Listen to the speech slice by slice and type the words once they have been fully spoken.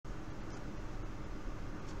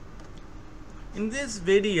In this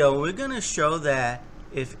video, we're going to show that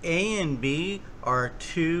if A and B are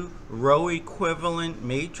two row equivalent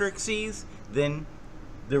matrices, then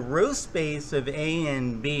the row space of A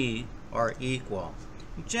and B are equal.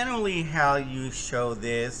 Generally, how you show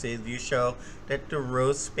this is you show that the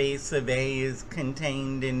row space of A is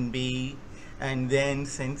contained in B, and then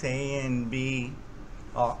since A and B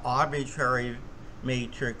are arbitrary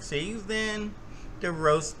matrices, then the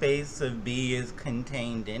row space of B is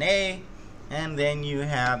contained in A, and then you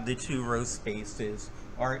have the two row spaces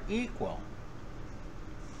are equal.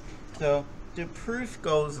 So the proof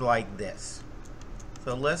goes like this.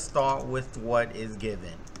 So let's start with what is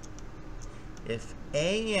given. If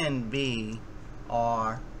A and B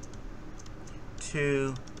are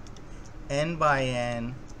two n by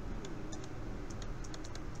n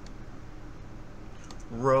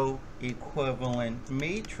row equivalent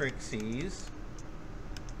matrices,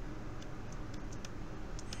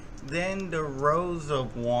 then the rows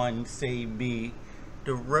of one, say B,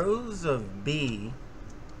 the rows of B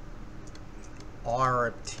are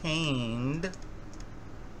obtained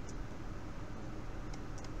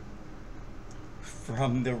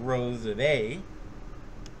from the rows of A,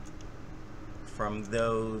 from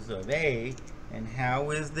those of A. And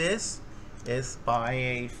how is this? It's by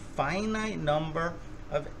a finite number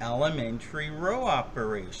of elementary row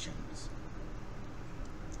operations.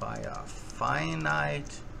 By a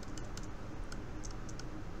finite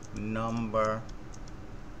number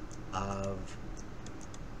of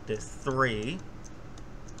the three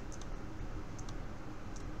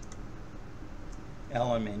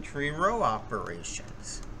elementary row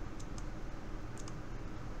operations.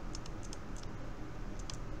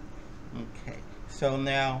 Okay, so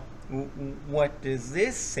now what does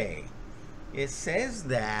this say? It says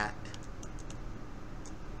that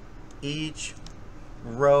each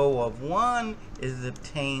row of one is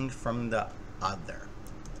obtained from the other.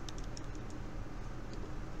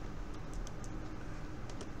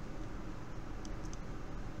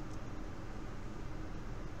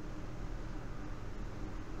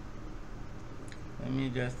 Let me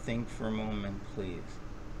just think for a moment, please.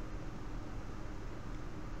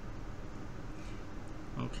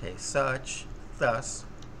 Okay, thus,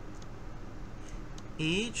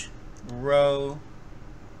 each row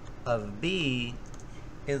of B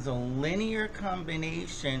is a linear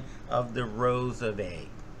combination of the rows of A.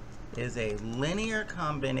 Is a linear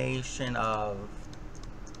combination of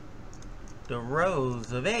the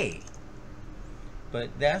rows of A.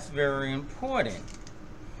 But that's very important,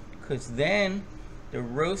 because then the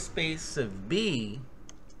row space of B,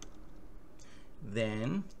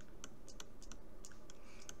 then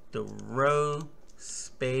the row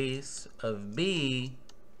space of B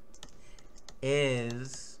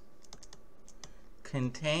is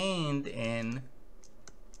contained in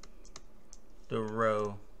the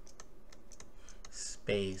row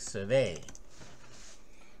space of A.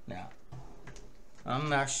 Now, I'm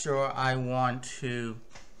not sure I want to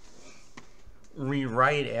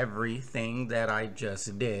rewrite everything that I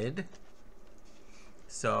just did.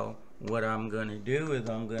 So what I'm going to do is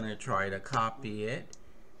I'm going to try to copy it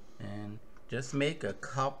and just make a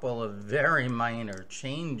couple of very minor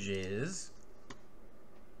changes,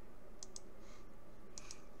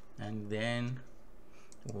 and then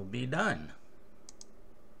we'll be done.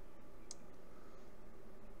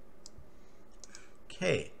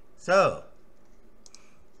 Okay, so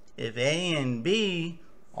if A and B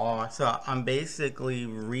are, so I'm basically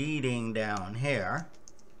reading down here,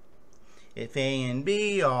 if A and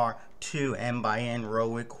B are two n by n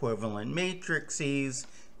row equivalent matrices,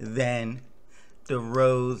 then the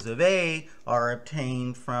rows of A are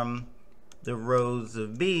obtained from the rows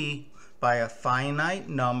of B by a finite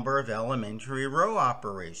number of elementary row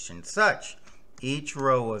operations, such each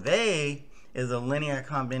row of A is a linear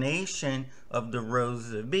combination of the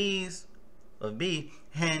rows of B,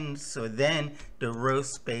 hence, so then the row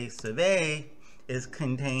space of A is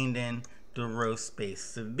contained in the row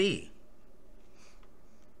space of B.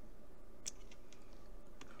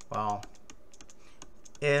 Well,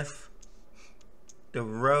 if the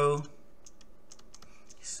row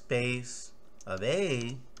space of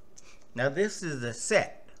A, now this is a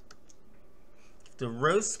set. If the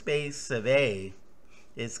row space of A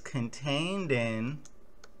is contained in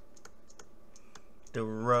the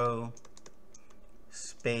row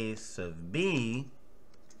space of B,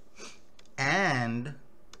 and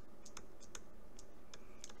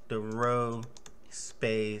the row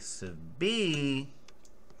space of B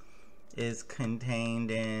is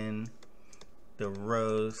contained in the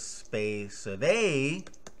row space of A,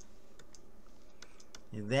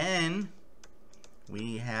 then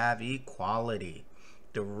we have equality.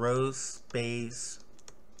 the row space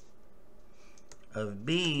of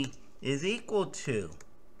B is equal to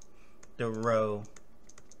the row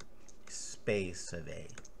space of A.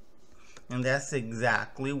 And that's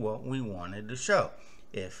exactly what we wanted to show.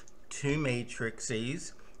 If two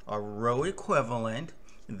matrices are row equivalent,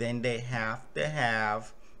 then they have to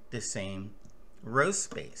have the same row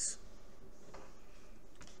space.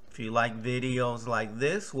 If you like videos like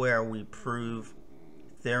this where we prove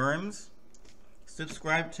theorems,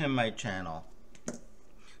 subscribe to my channel.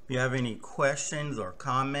 If you have any questions or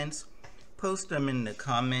comments, post them in the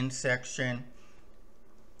comment section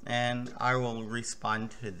and I will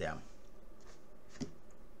respond to them.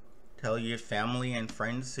 Tell your family and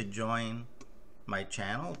friends to join my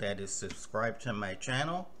channel, that is, subscribe to my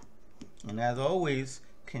channel. And as always,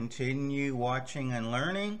 continue watching and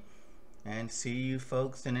learning, and see you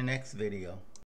folks in the next video.